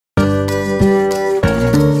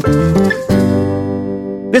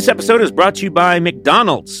This episode is brought to you by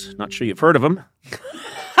McDonald's. Not sure you've heard of them.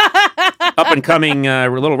 Up-and-coming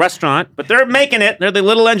little restaurant, but they're making it. They're the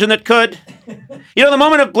little engine that could. You know, the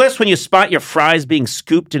moment of bliss when you spot your fries being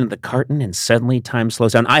scooped into the carton and suddenly time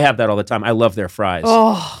slows down. I have that all the time. I love their fries.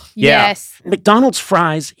 Oh, yeah. Yes. McDonald's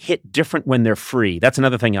fries hit different when they're free. That's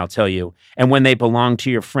another thing I'll tell you. And when they belong to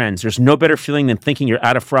your friends. There's no better feeling than thinking you're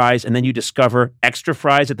out of fries and then you discover extra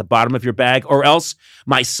fries at the bottom of your bag. Or else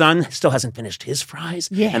my son still hasn't finished his fries.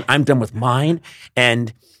 Yeah. And I'm done with mine.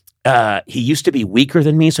 And he used to be weaker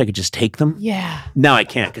than me, so I could just take them. Yeah. Now I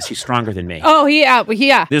can't because he's stronger than me. Oh, yeah.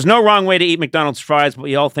 There's no wrong way to eat McDonald's fries, but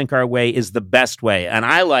we all think our way is the best way. And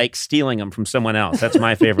I like stealing them from someone else. That's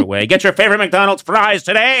my favorite way. Get your favorite McDonald's fries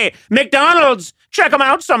today. McDonald's! Check them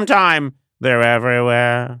out sometime. They're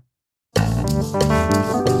everywhere.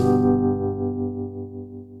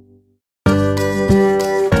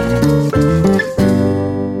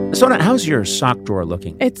 Sona, how's your sock drawer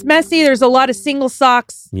looking? It's messy. There's a lot of single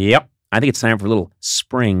socks. Yep. I think it's time for a little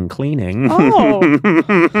spring cleaning. Oh.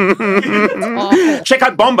 Check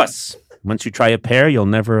out Bombas. Once you try a pair, you'll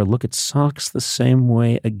never look at socks the same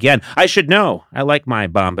way again. I should know. I like my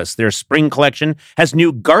Bombas. Their spring collection has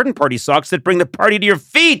new garden party socks that bring the party to your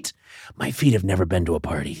feet. My feet have never been to a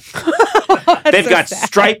party. They've got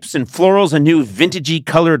stripes and florals and new vintagey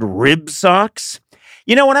colored rib socks.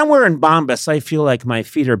 You know, when I'm wearing Bombas, I feel like my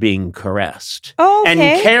feet are being caressed and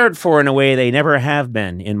cared for in a way they never have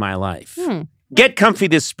been in my life. Get comfy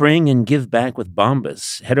this spring and give back with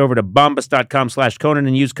Bombas. Head over to bombas.com/Conan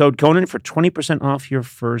and use code Conan for 20% off your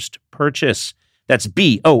first purchase. That's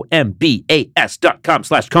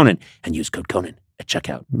BOMBAS.com/Conan and use code Conan at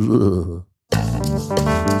checkout. Ugh.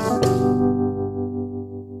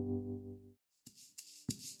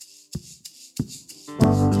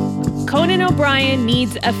 Conan O'Brien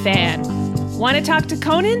needs a fan. Want to talk to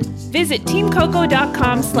Conan? Visit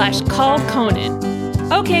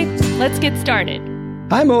teamcoco.com/callconan. Okay, let's get started.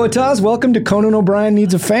 Hi, Moataz. Welcome to Conan O'Brien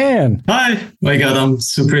Needs a Fan. Hi. My God, I'm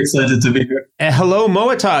super excited to be here. Hello,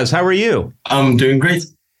 Moataz. How are you? I'm doing great.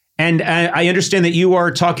 And I understand that you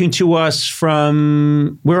are talking to us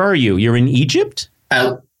from, where are you? You're in Egypt?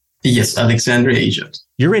 Yes, Alexandria, Egypt.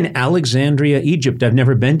 You're in Alexandria, Egypt. I've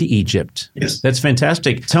never been to Egypt. Yes. That's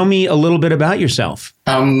fantastic. Tell me a little bit about yourself.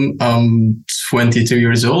 I'm 22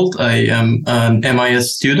 years old. I am an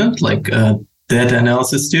MIS student, like a data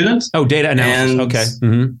analysis student. Oh, data analysis. Okay.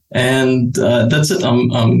 Mm-hmm. And that's it.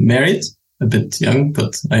 I'm married, a bit young,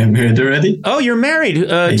 but I am married already. Oh, you're married.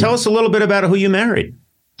 Tell us a little bit about who you married.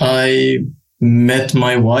 I met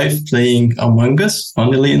my wife playing Among Us,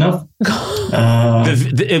 funnily enough.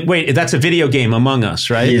 Wait, that's a video game, Among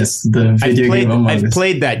Us, right? Yes, the video game Among Us. I've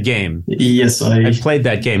played that game. Yes, I've played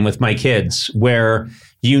that game with my kids where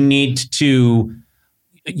you need to...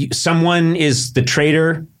 someone is the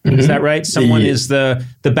traitor, is that right? Someone is the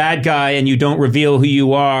bad guy and you don't reveal who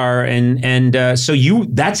you are. And so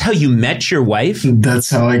that's how you met your wife?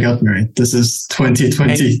 That's how I got married. This is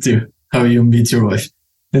 2022, how you meet your wife.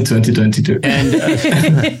 In 2022. And,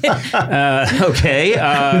 okay.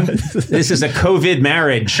 This is a COVID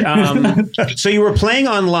marriage. So you were playing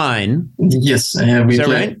online. Yes. We played,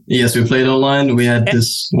 right? Yes, we played online. We had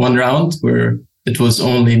this one round where it was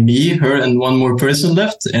only me, her, and one more person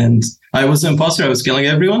left. And I was the imposter. I was killing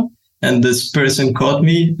everyone. And this person caught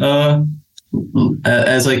me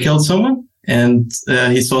as I killed someone. And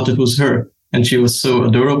he thought it was her. And she was so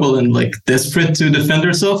adorable and like desperate to defend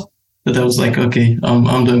herself. But I was like, okay,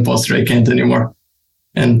 I'm the imposter. I can't anymore.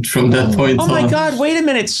 And from that point on... Oh, my God. Wait a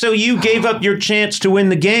minute. So you gave up your chance to win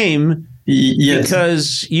the game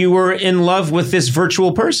because you were in love with this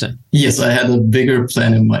virtual person? Yes, I had a bigger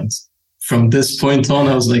plan in mind. From this point on,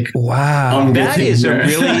 I was like, wow. That is a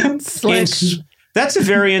really... That's a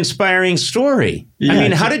very inspiring story. Yeah, I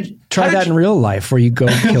mean, how did... Try that in real life where you go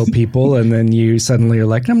kill people and then you suddenly are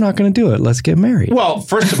like, I'm not going to do it. Let's get married. Well,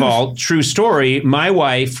 first of all, true story. My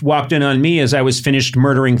wife walked in on me as I was finished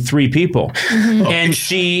murdering 3 people. And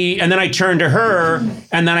then I turned to her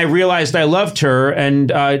and then I realized I loved her and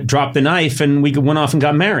dropped the knife and we went off and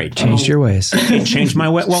got married. Changed your ways. It changed my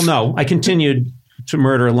way. Well, no, I continued to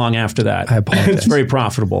murder long after that. I apologize. It's very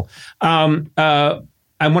profitable.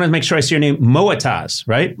 I want to make sure I say your name. Moataz,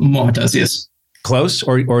 right? Moataz, yes. Close,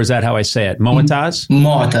 or is that how I say it? Moataz?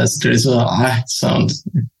 Moataz. There is a sound.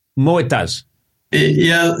 Moataz.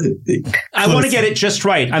 Yeah. I want to get it just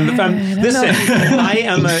right.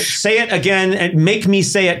 Say it again and make me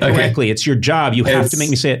say it correctly. Okay. It's your job. You have to make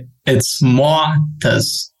me say it. It's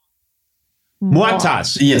Moataz.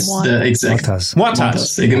 Moataz. Yes, exact.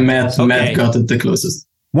 Moataz. Matt got it the closest.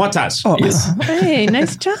 Moataz. Oh. Yes. Hey,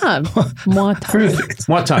 nice job. Perfect.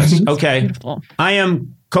 Moataz. Okay. Beautiful. I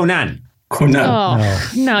am Conan. Conan.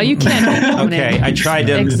 Oh, no, you can't. Okay, I tried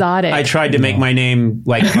to exotic. I tried to make my name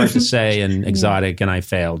like hard to say and exotic, and I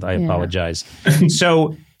failed. I apologize.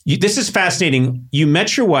 So this is fascinating. You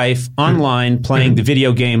met your wife online playing the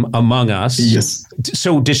video game Among Us. Yes.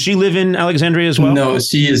 So does she live in Alexandria as well? No,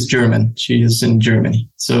 she is German. She is in Germany.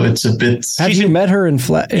 So it's a bit... Have you met her in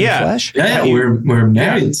flesh? Yeah, we're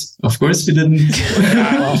married. Of course we didn't.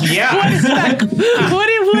 Yeah.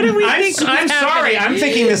 What do we think? I'm sorry. I'm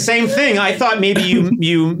thinking the same thing. I thought maybe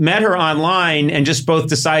you met her online and just both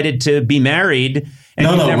decided to be married. And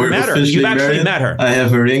you've never met her. You've actually met her. I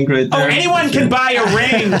have a ring right there. Oh, anyone can buy a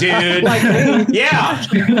ring, dude. Like me. Yeah.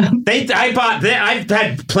 I've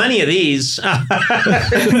had plenty of these.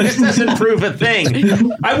 This doesn't prove a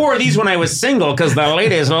thing. I wore these when I was single because the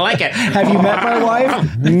ladies like it. Have you met my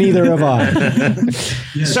wife? Neither have I.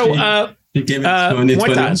 Yeah, So,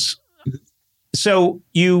 Moataz. So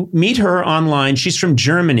you meet her online. She's from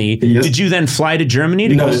Germany. Yes. Did you then fly to Germany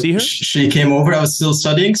to go see her? She came over. I was still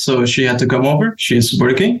studying, so she had to come over. She's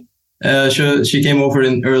working. She came over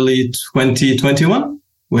in early 2021.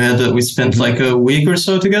 We spent like a week or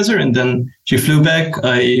so together, and then she flew back.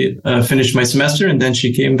 I finished my semester, and then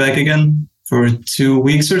she came back again for 2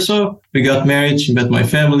 weeks or so. We got married. She met my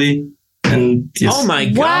family. And yes. Oh my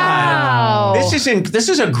God. Wow. This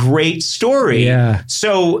is a great story. Yeah.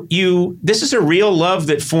 So this is a real love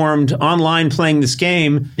that formed online playing this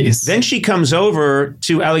game. Yes. Then she comes over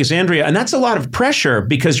to Alexandria, and that's a lot of pressure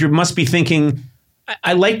because you must be thinking,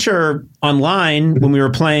 I liked her online when we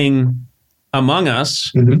were playing Among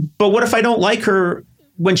Us, but what if I don't like her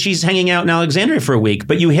when she's hanging out in Alexandria for a week?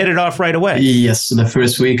 But you hit it off right away. Yes, the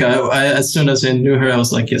first week, I as soon as I knew her, I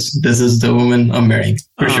was like, yes, this is the woman I'm marrying,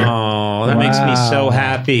 for sure. Oh, that makes me so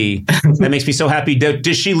happy. That makes me so happy.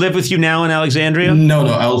 Does she live with you now in Alexandria?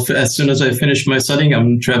 No. As soon as I finish my studying,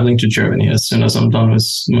 I'm traveling to Germany as soon as I'm done with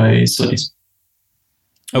my studies.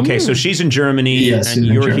 Okay, so she's in Germany, and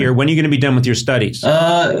you're here. When are you going to be done with your studies?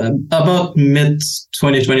 About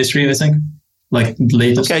mid-2023, I think. Like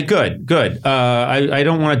latest. Okay, good. I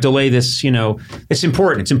don't want to delay this. It's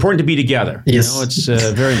important. It's important to be together. Yes. It's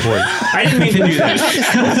very important. I didn't mean to do that.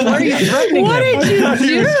 Why are you threatening What him? did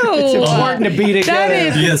you do? It's important to be together. That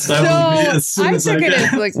is Yes, I will be as soon I as I took it can.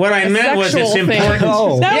 as like What I meant was it's sexual thing. important.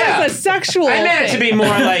 Oh. That was a sexual I meant it to be more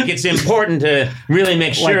like it's important to really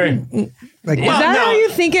make sure. Like, Is that how you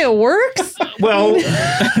think it works? Well,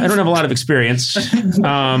 I don't have a lot of experience.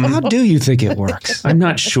 how do you think it works? I'm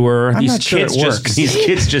not sure. I'm not sure it works. These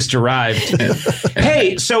kids just arrived.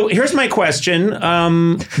 Hey, so here's my question.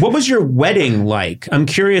 What was your wedding like? I'm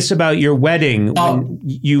curious about your wedding. When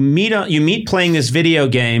you meet playing this video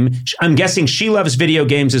game. I'm guessing she loves video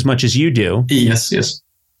games as much as you do. Yes.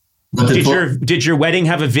 But Did your wedding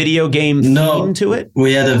have a video game theme to it?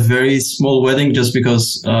 We had a very small wedding just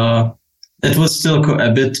because it was still a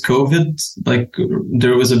bit COVID. Like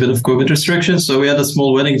there was a bit of COVID restrictions. So we had a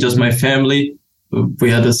small wedding, just my family. We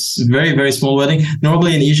had a very, very small wedding.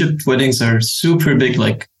 Normally in Egypt, weddings are super big.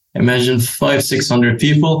 Like imagine 500-600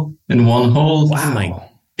 people in one hall. Wow.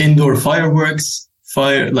 Indoor fireworks,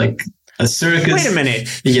 like a circus. Wait a minute.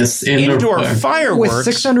 Yes. Indoor fireworks. With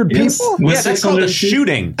 600 people? Yes. With That's called a 600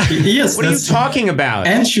 shooting. Yes. What are you talking about?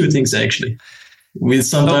 And shootings, actually. We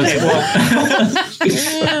sometimes... Okay,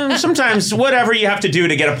 well, sometimes whatever you have to do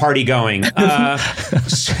to get a party going.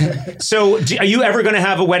 So are you ever going to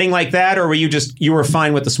have a wedding like that, or you were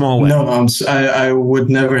fine with the small wedding? No, I would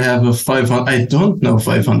never have a 500. I don't know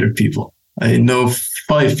 500 people. I know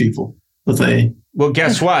 5 people, but Well,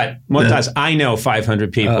 guess what, Moataz? I know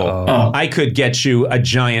 500 people. Oh. I could get you a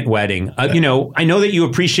giant wedding. I know that you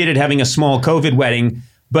appreciated having a small COVID wedding.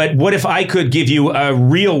 But what if I could give you a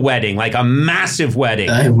real wedding, like a massive wedding,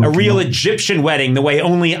 a real Egyptian wedding, the way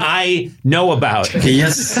only I know about?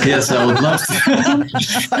 Yes, I would love to.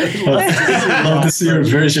 Love to see your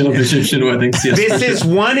version of Egyptian weddings. Yes, this is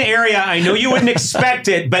one area I know you wouldn't expect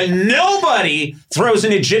it, but nobody throws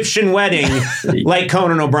an Egyptian wedding like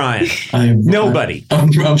Conan O'Brien. Nobody.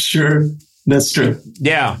 I'm sure that's true.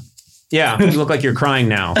 Yeah. You look like you're crying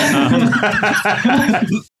now.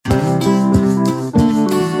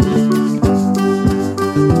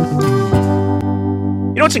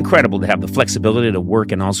 It's incredible to have the flexibility to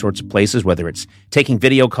work in all sorts of places, whether it's taking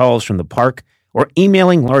video calls from the park or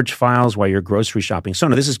emailing large files while you're grocery shopping.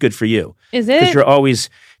 Sona, this is good for you. Is it? Because you're always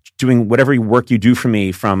doing whatever work you do for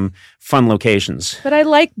me from fun locations. But I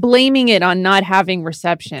like blaming it on not having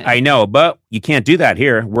reception. I know, but you can't do that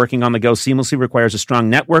here. Working on the go seamlessly requires a strong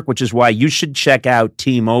network, which is why you should check out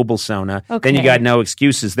T-Mobile, Sona. Okay. Then you got no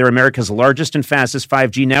excuses. They're America's largest and fastest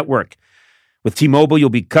 5G network. With T-Mobile,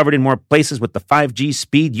 you'll be covered in more places with the 5G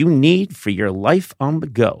speed you need for your life on the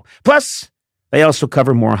go. Plus, they also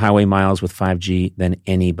cover more highway miles with 5G than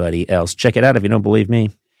anybody else. Check it out if you don't believe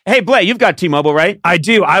me. Hey, Blay, you've got T-Mobile, right? I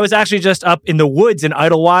do. I was actually just up in the woods in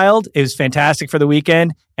Idlewild. It was fantastic for the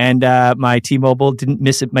weekend, and my T-Mobile didn't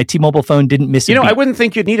miss it. My T-Mobile phone didn't miss it. I wouldn't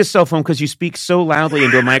think you'd need a cell phone because you speak so loudly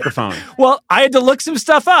into a microphone. Well, I had to look some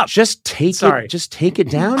stuff up. Just take it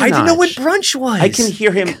down a I didn't know notch. when brunch was. I can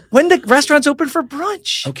hear him. When the restaurant's open for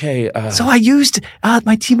brunch. Okay. So I used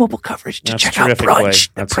my T-Mobile coverage to check out brunch.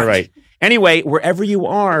 That's all right. Anyway, wherever you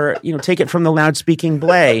are, take it from the loud-speaking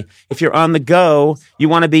Blay. If you're on the go, you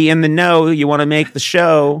want to be in the know, you want to make the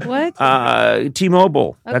show. What?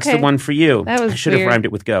 T-Mobile. That's the one for you. That was I should have rhymed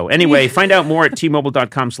it with go. Anyway, find out more at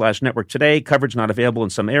T-Mobile.com/network today. Coverage not available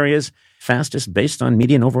in some areas. Fastest based on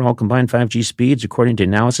median overall combined 5G speeds, according to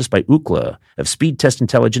analysis by Ookla of Speed Test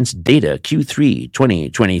Intelligence data Q3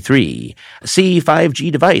 2023. See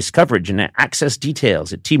 5G device coverage and access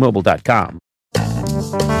details at T-Mobile.com.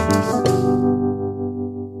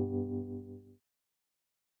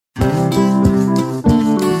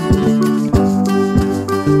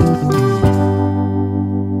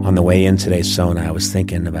 On the way in today, Sona, I was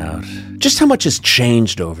thinking about just how much has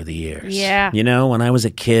changed over the years. Yeah. When I was a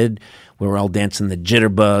kid, we were all dancing the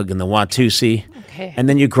jitterbug and the Watusi. Okay. And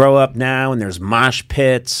then you grow up now and there's mosh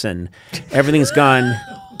pits and everything's gone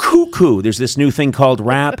cuckoo. There's this new thing called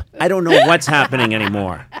rap. I don't know what's happening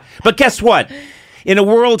anymore. But guess what? In a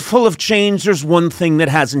world full of change, there's one thing that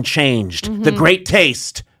hasn't changed. Mm-hmm. The great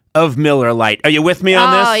taste of Miller Lite. Are you with me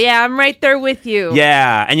on this? Oh, yeah, I'm right there with you.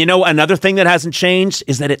 Yeah, and another thing that hasn't changed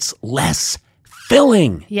is that it's less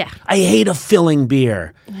filling. Yeah. I hate a filling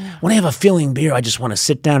beer. Yeah. When I have a filling beer, I just want to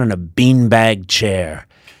sit down in a beanbag chair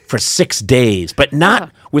for 6 days, but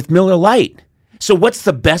not with Miller Lite. So what's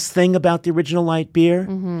the best thing about the original light beer?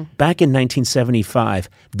 Mm-hmm. Back in 1975,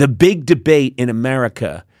 the big debate in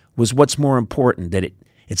America was what's more important, that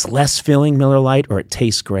it's less filling, Miller Lite, or it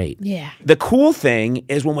tastes great. Yeah. The cool thing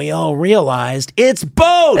is when we all realized it's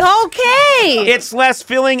both. Okay. It's less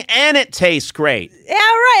filling and it tastes great. Yeah,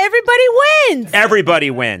 right. Everybody wins.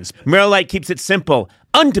 Everybody wins. Miller Lite keeps it simple.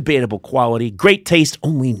 Undebatable quality, great taste,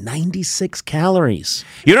 only 96 calories.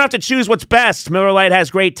 You don't have to choose what's best. Miller Lite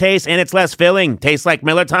has great taste and it's less filling. Tastes like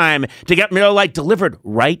Miller time. To get Miller Lite delivered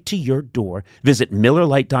right to your door, visit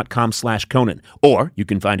MillerLite.com/Conan. Or you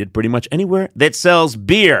can find it pretty much anywhere that sells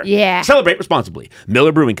beer. Yeah. Celebrate responsibly.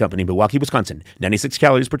 Miller Brewing Company, Milwaukee, Wisconsin. 96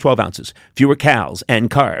 calories per 12 ounces. Fewer calories and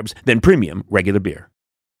carbs than premium regular beer.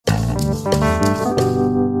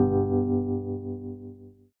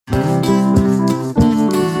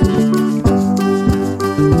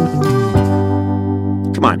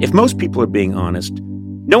 Come on, if most people are being honest,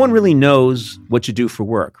 no one really knows what you do for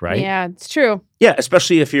work, right? Yeah, it's true. Yeah,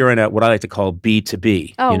 especially if you're in what I like to call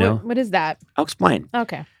B2B. Oh, what is that? I'll explain.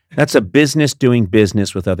 Okay. That's a business doing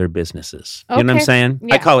business with other businesses. You know what I'm saying?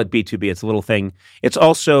 Yeah. I call it B2B. It's a little thing. It's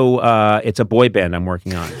also, it's a boy band I'm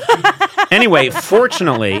working on. Anyway,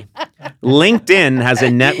 fortunately, LinkedIn has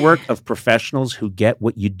a network of professionals who get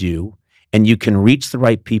what you do, and you can reach the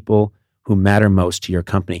right people who matter most to your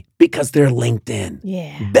company because they're LinkedIn.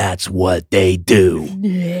 Yeah. That's what they do.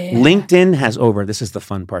 Yeah. LinkedIn has this is the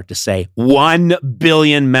fun part to say, 1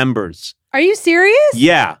 billion members. Are you serious?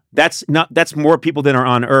 Yeah, that's more people than are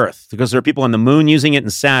on Earth because there are people on the moon using it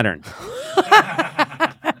and Saturn.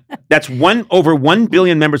 That's over 1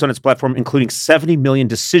 billion members on its platform, including 70 million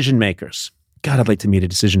decision makers. God, I'd like to meet a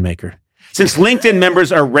decision maker. Since LinkedIn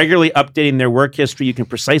members are regularly updating their work history, you can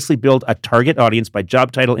precisely build a target audience by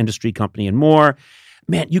job title, industry, company, and more.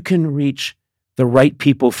 Man, you can reach the right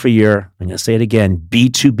people for your, I'm going to say it again,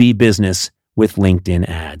 B2B business with LinkedIn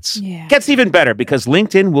ads. Yeah. Gets even better because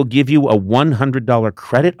LinkedIn will give you a $100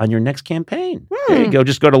 credit on your next campaign. There you go.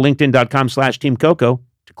 Just go to linkedin.com/Team Coco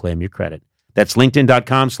to claim your credit. That's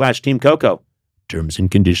linkedin.com/Team Coco. Terms and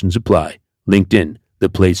conditions apply. LinkedIn, the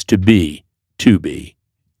place to be, to be.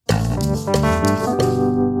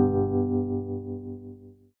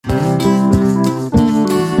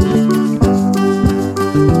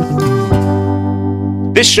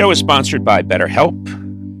 This show is sponsored by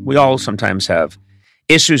BetterHelp. We all sometimes have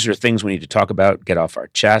issues or things we need to talk about, get off our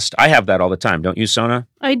chest. I have that all the time, don't you, Sona?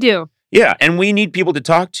 I do. Yeah, and we need people to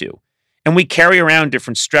talk to. And we carry around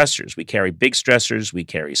different stressors. We carry big stressors. We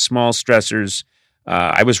carry small stressors.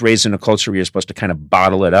 I was raised in a culture where you're supposed to kind of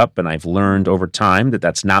bottle it up, and I've learned over time that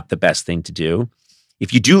that's not the best thing to do.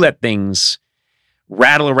 If you do let things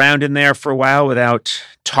rattle around in there for a while without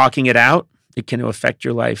talking it out, it can affect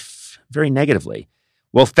your life very negatively.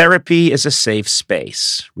 Well, therapy is a safe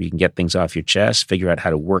space where you can get things off your chest, figure out how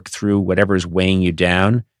to work through whatever is weighing you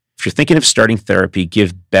down. If you're thinking of starting therapy,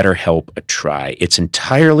 give BetterHelp a try. It's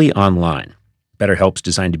entirely online. BetterHelp's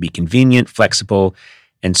designed to be convenient, flexible,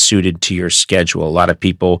 and suited to your schedule. A lot of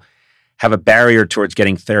people have a barrier towards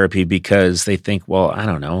getting therapy because they think, well, I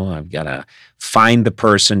don't know, I've got to find the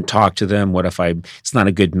person, talk to them. What if it's not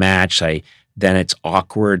a good match? Then it's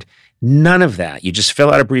awkward. None of that. You just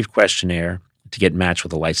fill out a brief questionnaire to get matched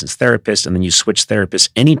with a licensed therapist, and then you switch therapists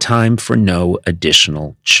anytime for no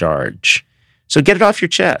additional charge. So get it off your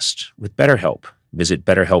chest with BetterHelp. Visit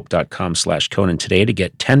BetterHelp.com/Conan today to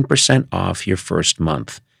get 10% off your first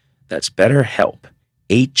month. That's BetterHelp,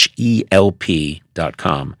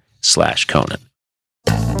 HELP.com/Conan.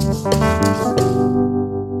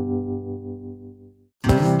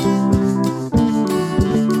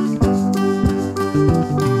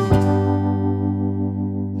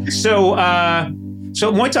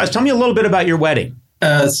 So Moataz, tell me a little bit about your wedding.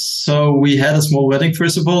 So we had a small wedding,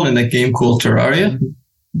 first of all, in a game called Terraria,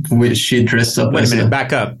 which she dressed up as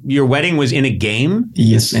back up. Your wedding was in a game?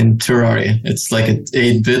 Yes, in Terraria. It's like an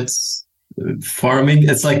 8-bit farming.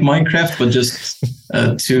 It's like Minecraft, but just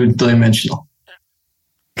 2-dimensional.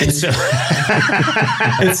 Wait a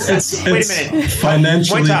minute.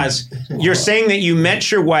 Financially. Moataz, you're saying that you met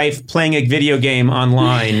your wife playing a video game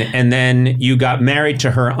online and then you got married to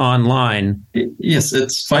her online. Yes,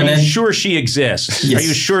 it's financial. Are you sure she exists? Yes. Are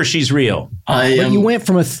you sure she's real? But you went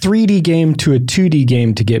from a 3D game to a 2D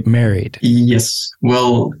game to get married. Yes.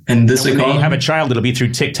 Well, in this economy, when you have a child, it'll be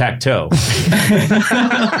through tic-tac-toe.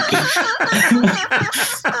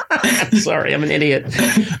 Sorry, I'm an idiot.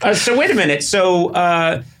 So wait a minute.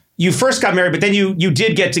 So you first got married, but then you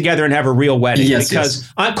did get together and have a real wedding. Yes, because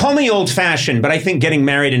call me old-fashioned, but I think getting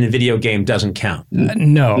married in a video game doesn't count.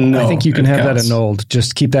 No, I think you can have that annulled.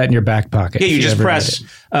 Just keep that in your back pocket. Yeah, you just press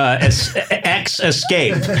X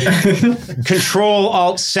escape,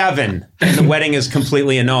 Control-Alt-7, and the wedding is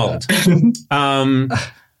completely annulled.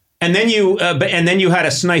 And then you had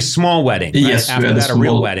a nice small wedding. Right? Yes, after that, a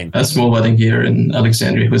real wedding. A small wedding here in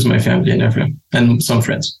Alexandria with my family and everyone, and some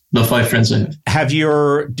friends. The 5 friends I have. Have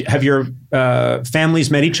your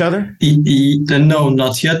families met each other? No,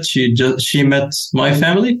 not yet. She met my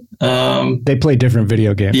family. They play different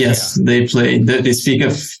video games. Yes, yeah. They speak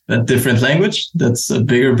a different language. That's a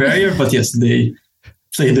bigger barrier. But yes, they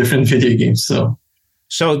play different video games. So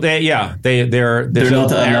there's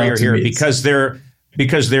not a barrier here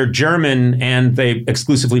because they're German and they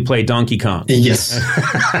exclusively play Donkey Kong. Yes.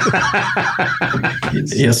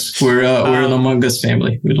 Yes, we're an Among Us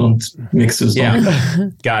family. We don't mix with Donkey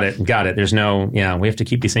Kong. Got it. There's we have to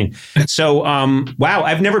keep these things. So, wow,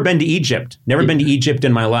 I've never been to Egypt. Never been to Egypt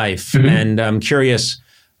in my life. Mm-hmm. And I'm curious,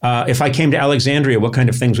 if I came to Alexandria, what kind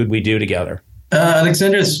of things would we do together?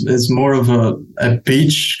 Alexandria is more of a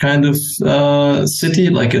beach kind of city.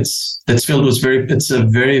 Like it's filled with it's a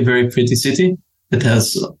very, very pretty city. It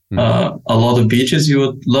has a lot of beaches you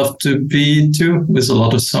would love to be to, with a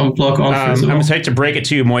lot of sunblock on. I'm sorry to break it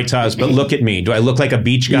to you, Moataz, but look at me. Do I look like a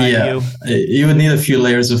beach guy to you? You would need a few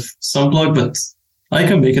layers of sunblock, but I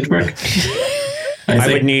can make it work.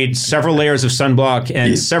 I would need several layers of sunblock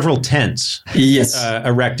and several tents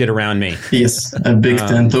erected around me. Yes, a big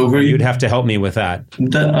tent over you. You'd have to help me with that.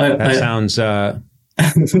 That sounds...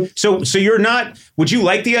 So you're not, would you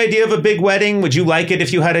like the idea of a big wedding? Would you like it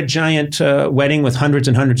if you had a giant wedding with hundreds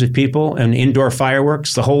and hundreds of people and indoor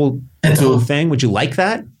fireworks, the whole thing? Would you like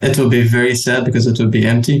that? It would be very sad because it would be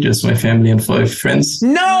empty, just my family and 5 friends.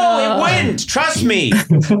 No, it wouldn't. Trust me.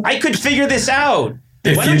 I could figure this out.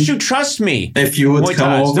 Why don't you trust me? If you would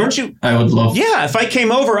come over, I would love. Yeah, if I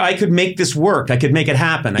came over, I could make this work. I could make it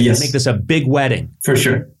happen. I could make this a big wedding. For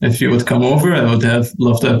sure. If you would come over, I would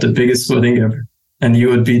love to have the biggest wedding ever. And you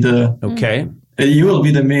would be you will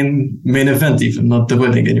be the main event, even not the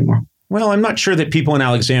wedding anymore. Well, I'm not sure that people in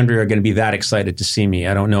Alexandria are going to be that excited to see me.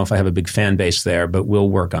 I don't know if I have a big fan base there, but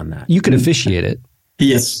we'll work on that. You could officiate it.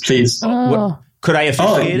 Yes, please. Could I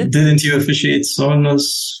officiate it? Didn't you officiate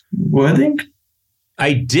Sona's wedding?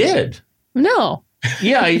 I did. No.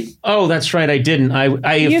 Yeah. That's right. I didn't. I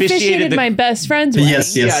officiated my best friend's wedding.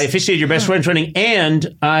 Yes. Yeah, I officiated your best friend's wedding,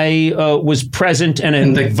 and I was present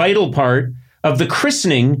and a vital part of the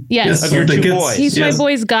christening of your 2 boys. He's my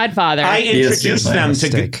boy's godfather. I introduced them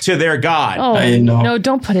to their god. Oh, I know. No,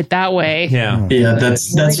 don't put it that way. Yeah. Yeah,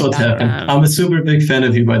 that's what happened. I'm a super big fan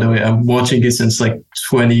of you, by the way. I'm watching it since like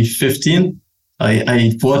 2015.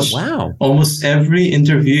 I watched almost every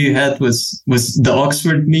interview you had was the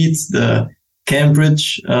Oxford meet, the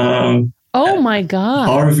Cambridge, my God,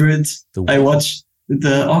 Harvard. I watched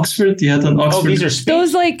the Oxford. You had an Oxford.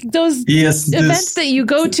 Those events that you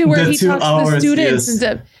go to where he talks to the students and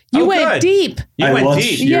stuff. You went deep. You went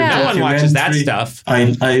deep. Yeah. No one watches that stuff.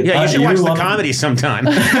 You should watch the comedy sometime.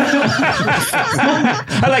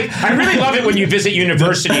 I really love it when you visit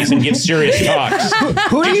universities and give serious talks.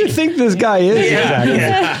 Who do you think this guy is?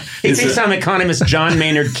 Yeah. He thinks I'm economist John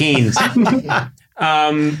Maynard Keynes.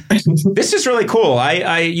 This is really cool.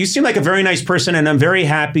 You seem like a very nice person, and I'm very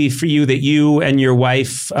happy for you that you and your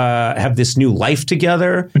wife have this new life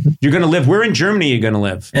together. You're going to live. Where in Germany are you going to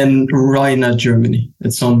live? In Rhine, Germany.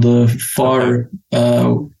 It's on the far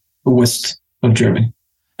west of Germany.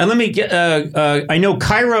 And let me get. I know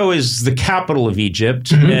Cairo is the capital of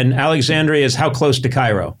Egypt, and Alexandria is how close to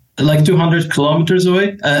Cairo? Like 200 kilometers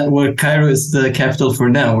away. Where Cairo is the capital for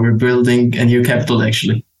now. We're building a new capital,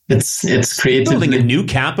 actually. It's creative. Building a new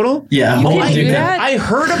capital? Yeah. I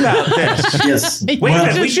heard about this. Yes. Wait a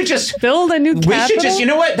minute. We should just build a new capital. We should just, you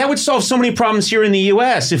know what? That would solve so many problems here in the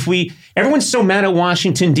U.S. If everyone's so mad at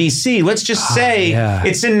Washington, D.C. Let's just say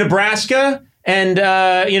it's in Nebraska and,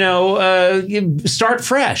 start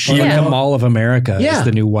fresh. The Mall of America is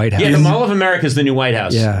the new White House. Yeah, the Mall of America is the new White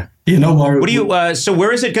House. Yeah. So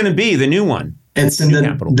where is it going to be, the new one? It's in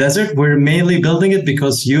the desert. We're mainly building it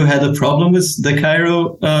because you had a problem with the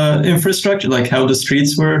Cairo infrastructure, like how the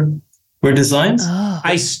streets were designed. Oh.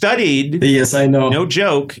 I studied. Yes, I know. No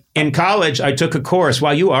joke. In college, I took a course.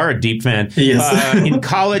 Wow, you are a deep fan. Yes. In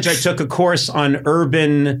college, I took a course on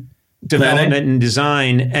urban development and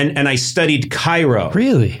design, and I studied Cairo.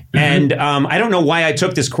 Really? And I don't know why I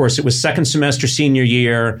took this course. It was second semester senior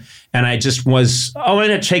year, and I just was, I'm going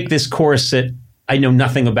to take this course that I know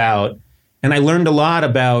nothing about. And I learned a lot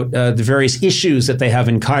about the various issues that they have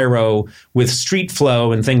in Cairo with street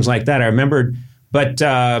flow and things like that. I remembered, but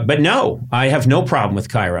no, I have no problem with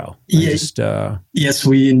Cairo. Yes,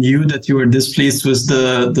 we knew that you were displeased with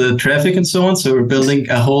the traffic and so on. So we're building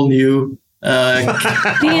a whole new. The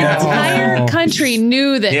entire country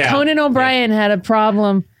knew that Conan O'Brien had a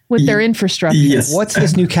problem with their infrastructure. Yes. What's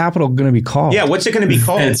this new capital going to be called? Yeah, what's it going to be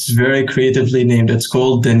called? It's very creatively named. It's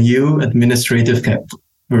called the New Administrative Capital.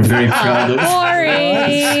 We're very proud of it.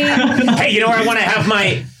 Boring. Hey, you know where I want to have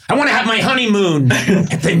my honeymoon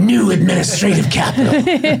at the new administrative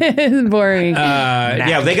capital. Boring. They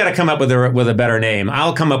got to come up with a better name.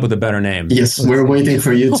 I'll come up with a better name. Yes, we're waiting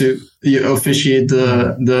for you to officiate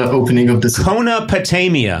the opening of this.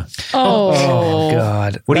 Conapotamia. Oh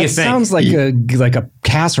God! What do you think? Sounds like a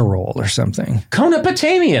casserole or something.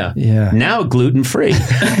 Conapotamia. Yeah. Now gluten free.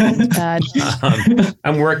 Bad.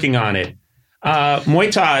 I'm working on it.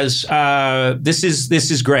 Moataz, this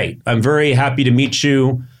is great. I'm very happy to meet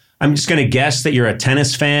you. I'm just going to guess that you're a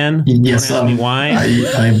tennis fan. Yes, don't ask me why.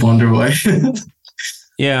 I wonder why.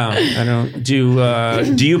 Yeah, I don't.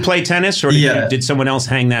 Do you play tennis, or did someone else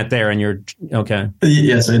hang that there? And you're okay.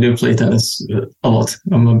 Yes, I do play tennis a lot.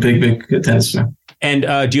 I'm a big tennis fan. And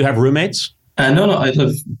do you have roommates? No, I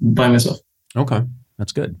live by myself. Okay,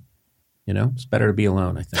 that's good. You know, it's better to be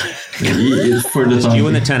alone, I think. For the Just you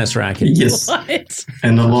and the tennis racket. Yes. What?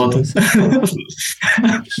 And a lot.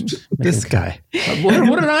 This guy.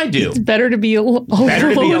 What did I do? It's better to be alone.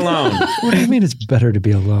 Better to be alone. What do you mean it's better to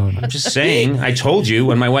be alone? I'm just saying. I told you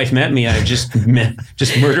when my wife met me, I just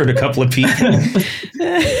murdered a couple of people.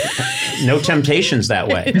 No temptations that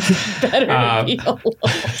way. Better to be alone.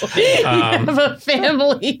 You have a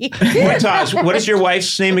family. Moataz, what is your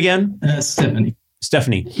wife's name again?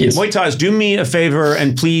 Stephanie. Yes. Moataz, do me a favor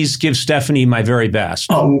and please give Stephanie my very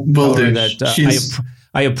best. Oh, will do.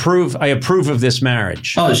 I approve of this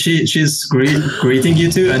marriage. Oh, she's greeting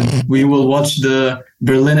you too, and we will watch the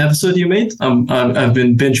Berlin episode you made. I've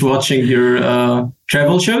been binge watching your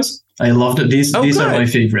travel shows. I loved it. These are my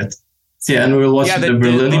favorite. Yeah, and we'll watch the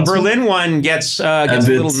Berlin. The Berlin one gets a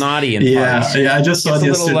little naughty in parts. Yeah, I just saw it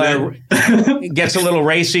yesterday. It gets a little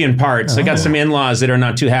racy in parts. I got some in-laws that are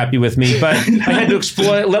not too happy with me, but I had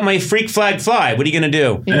to let my freak flag fly. What are you going to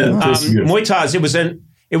do? Moataz,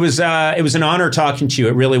 it was an honor talking to you.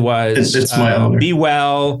 It really was. It's my honor. Be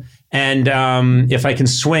well. And if I can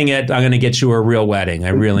swing it, I'm going to get you a real wedding. I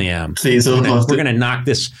really am. Please, we're going to knock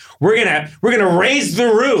this. We're going to raise the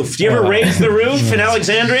roof. Do you ever raise the roof in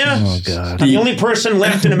Alexandria? Oh God! I'm the only person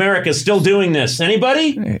left in America still doing this.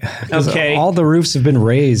 Anybody? Okay. All the roofs have been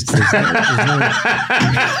raised. All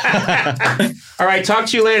right. Talk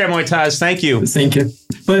to you later, Moataz. Thank you. Thank you.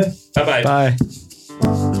 Bye. Bye-bye. Bye.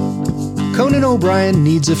 Conan O'Brien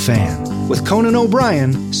Needs a Fan, with Conan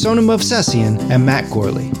O'Brien, Sonam Movsesian, and Matt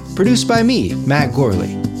Gorley. Produced by me, Matt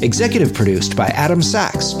Gorley. Executive produced by Adam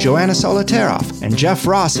Sachs, Joanna Solitaroff, and Jeff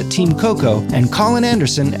Ross at Team Coco, and Colin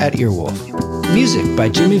Anderson at Earwolf. Music by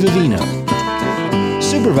Jimmy Vivino.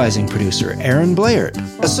 Supervising producer Aaron Blaird.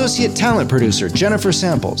 Associate talent producer Jennifer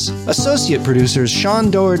Samples. Associate producers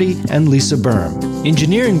Sean Doherty and Lisa Berm.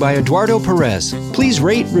 Engineering by Eduardo Perez. Please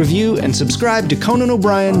rate, review, and subscribe to Conan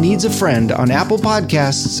O'Brien Needs a Friend on Apple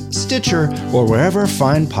Podcasts, Stitcher, or wherever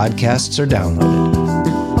fine podcasts are downloaded.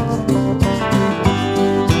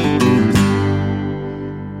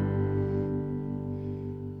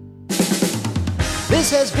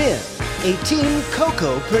 This has been a Team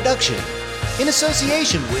Coco production in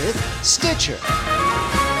association with Stitcher.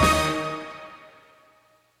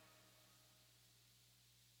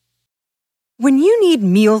 When you need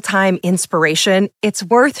mealtime inspiration, it's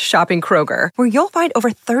worth shopping Kroger, where you'll find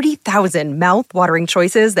over 30,000 mouth-watering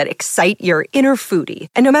choices that excite your inner foodie.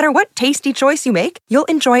 And no matter what tasty choice you make, you'll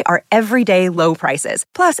enjoy our everyday low prices,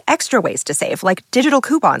 plus extra ways to save, like digital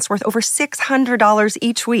coupons worth over $600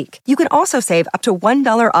 each week. You can also save up to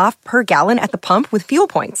 $1 off per gallon at the pump with fuel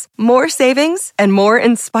points. More savings and more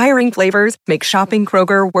inspiring flavors make shopping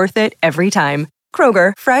Kroger worth it every time.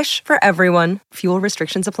 Kroger, fresh for everyone. Fuel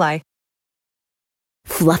restrictions apply.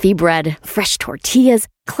 Fluffy bread, fresh tortillas,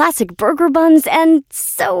 classic burger buns, and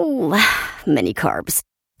so many carbs.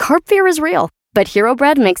 Carb fear is real, but Hero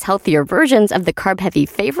Bread makes healthier versions of the carb-heavy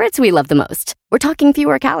favorites we love the most. We're talking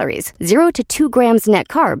fewer calories, 0 to 2 grams net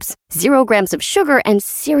carbs, 0 grams of sugar, and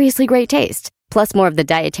seriously great taste. Plus more of the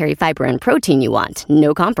dietary fiber and protein you want,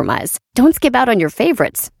 no compromise. Don't skip out on your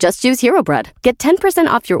favorites. Just use Hero Bread. Get 10%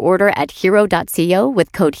 off your order at hero.co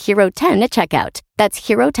with code HERO10 at checkout. That's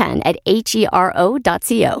HERO10 at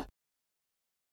HERO.co.